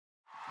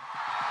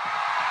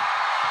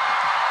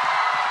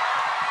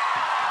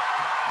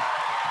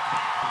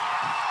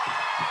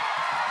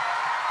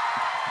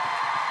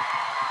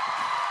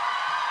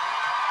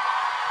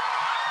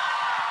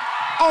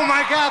Oh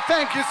my God,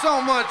 thank you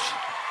so much.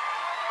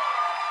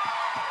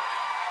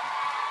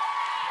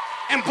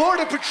 And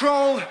Border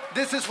Patrol,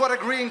 this is what a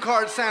green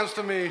card sounds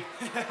to me.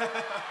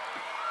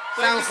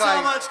 Thank you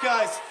so much,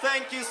 guys.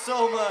 Thank you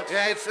so much.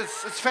 Yeah,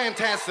 it's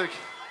fantastic.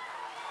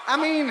 I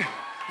mean,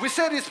 we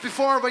said this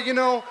before, but you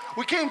know,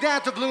 we came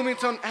down to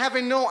Bloomington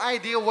having no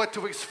idea what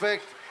to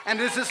expect. And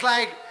this is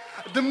like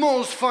the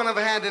most fun I've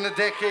had in a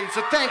decade,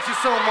 so thank you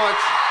so much.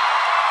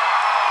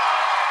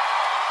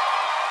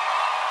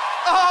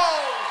 Oh!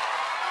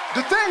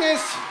 The thing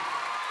is,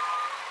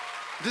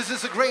 this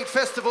is a great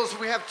festival, so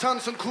we have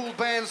tons of cool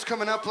bands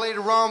coming up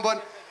later on,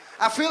 but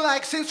I feel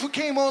like since we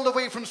came all the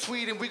way from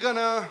Sweden, we're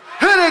gonna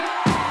hit it!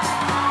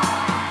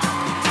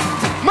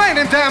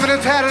 Meine Damen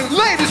und Herren,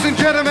 ladies and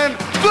gentlemen,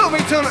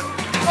 Bloomington,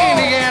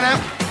 Indiana.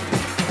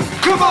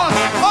 Come on!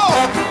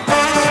 Oh!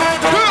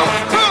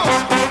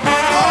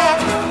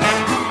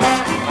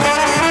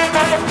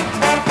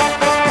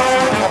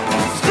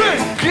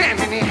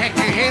 Gränden i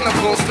häcken hela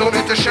påstår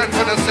inte känt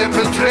för en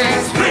simpel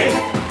träd.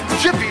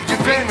 Jag vill ju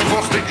vän, men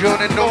måste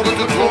göra något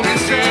och få min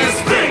ses.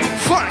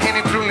 För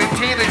henne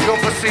proletera,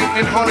 jobba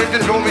sent, har inte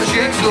råd med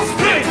känslor.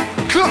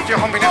 Klart jag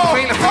har mina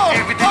skäl för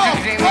evigt att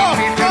jag gränger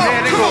mitt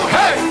när det går.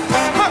 Hej!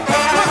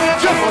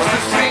 Jag måste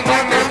springa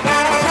nu.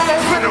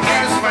 För de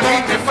är som man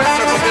inte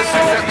fattar vad det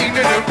sätter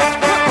inne nu.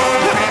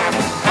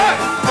 Hej!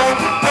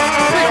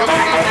 Det går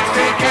inte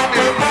steget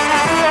nu.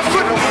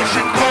 För de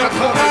morsen kollar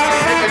på mig,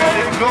 det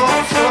är ett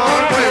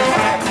glasvar nu.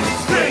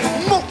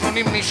 Motorn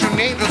är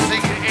missionär och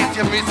säger att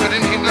jag missar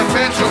en himla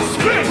färd som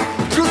spring.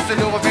 Trusten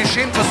lovar vi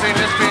kämpar sig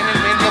när spenen,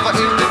 men jag var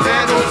inte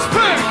där och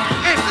spring.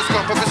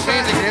 Äktenskapet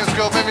besvärlig,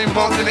 gränskapen min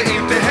maten är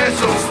inte här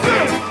som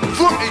spring.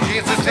 För en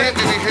Jesus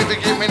läge vi behöver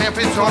ge mig när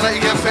betalar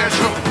i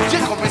affärsrum.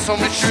 Jag kommer som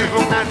en tjuv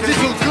om natten, till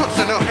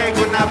solgudsen och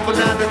ägorna på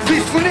landet.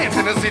 Visst får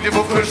nätterna sitter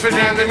på först för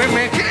den, men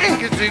märker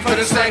ingenting för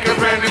en säker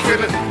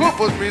brandingfälle.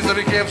 Hoppas minst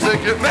det krävs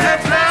säkert med en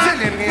plan.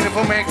 Säljer nere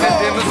på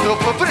mängden och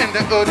stoppar varenda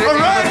öde.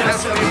 Alright!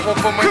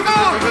 Come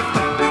on!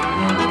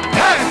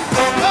 Hey!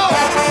 Oh!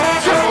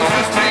 Jag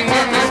måste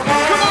springa nu.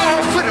 Come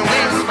on! För de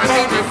är som man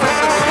inte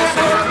fattar vad det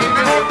säger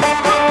inne nu.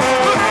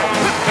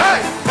 Hey!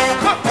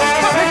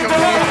 Jag kan inte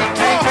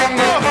tänka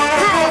nu.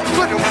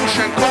 För de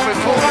morsan kommer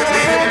på mig,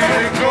 det är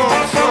en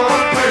gång som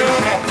nu.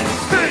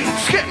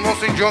 Skatt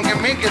måste jaga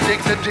mycket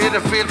dikter, det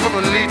är fel på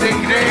någon liten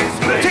grej.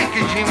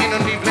 Tänker ge mig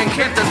någon ny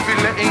blankett att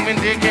fylla i, men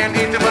det kan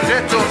inte vara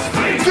rätt oss.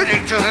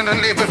 Direktören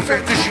lever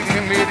fett och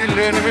känner med i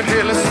lönen med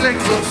hela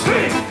släkten.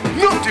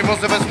 Någonting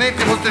måste vara snett,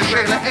 jag måste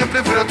stjäla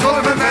äpplen för att ta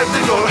mig med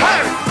till då.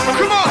 Här!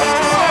 Come on!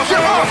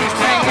 Jag måste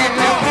springa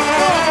nu.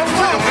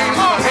 För de är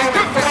som man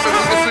inte fäster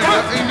och det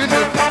suger inne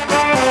nu.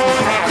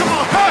 Come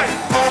on, här!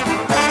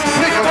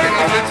 Men jag kan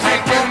inte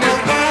tänka nu.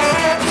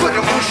 För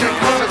de morsan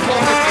kommer på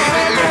mig,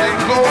 det är en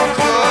gång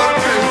för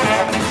nu.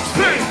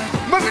 Spring!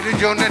 Man vill ju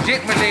göra det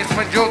med läs,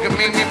 man jagar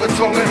mig med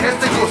batongen,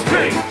 hästen går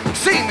spring.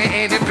 Säg mig,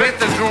 är det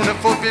bättre dronen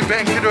får vi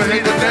bänker och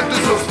hejda den du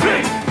så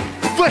spring.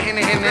 Vad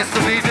händer hennes så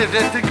blir det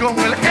rättegång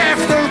eller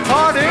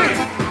afterparty?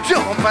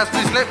 Jag hoppas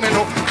vi släpper mig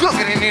nå.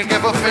 Klockan är ner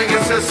på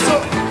fängelse så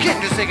kan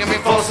du säga mig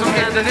vad som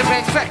händer. Det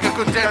bänk, fack och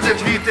kontanter,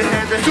 lite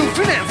händer. Så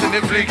finansen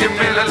den flyger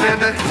mellan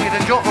länder.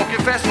 Medan jag åker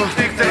fast mot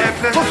slikta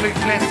äpplen. På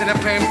flygplatserna,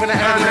 pamperna,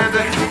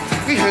 ärländer.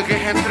 I höger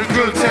händer och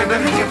guldtänder.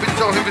 Ingen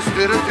betalning vid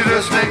stödet till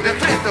röstlängden.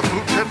 Rätt och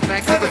fortsatt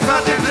blank och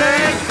befattigt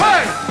längd.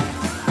 Hey!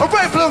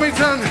 Alright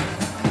Bloomington!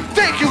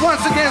 Thank you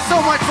once again so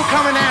much for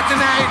coming out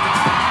tonight.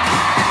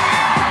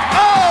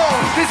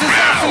 This is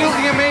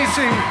absolutely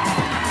amazing.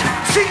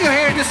 See you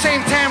here at the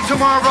same time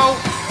tomorrow.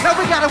 Now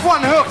we got a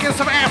one hook and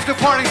some after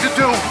party to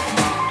do.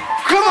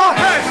 Come on,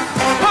 hey!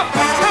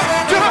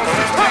 Come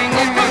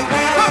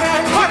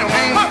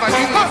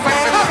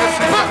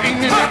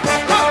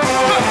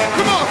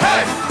on,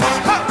 hey!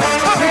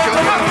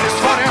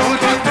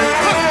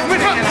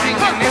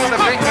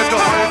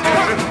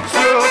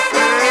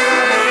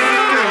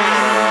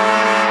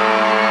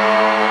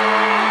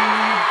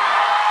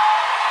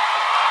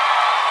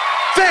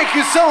 Thank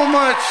you so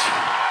much.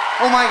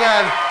 Oh my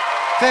God.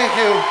 Thank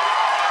you.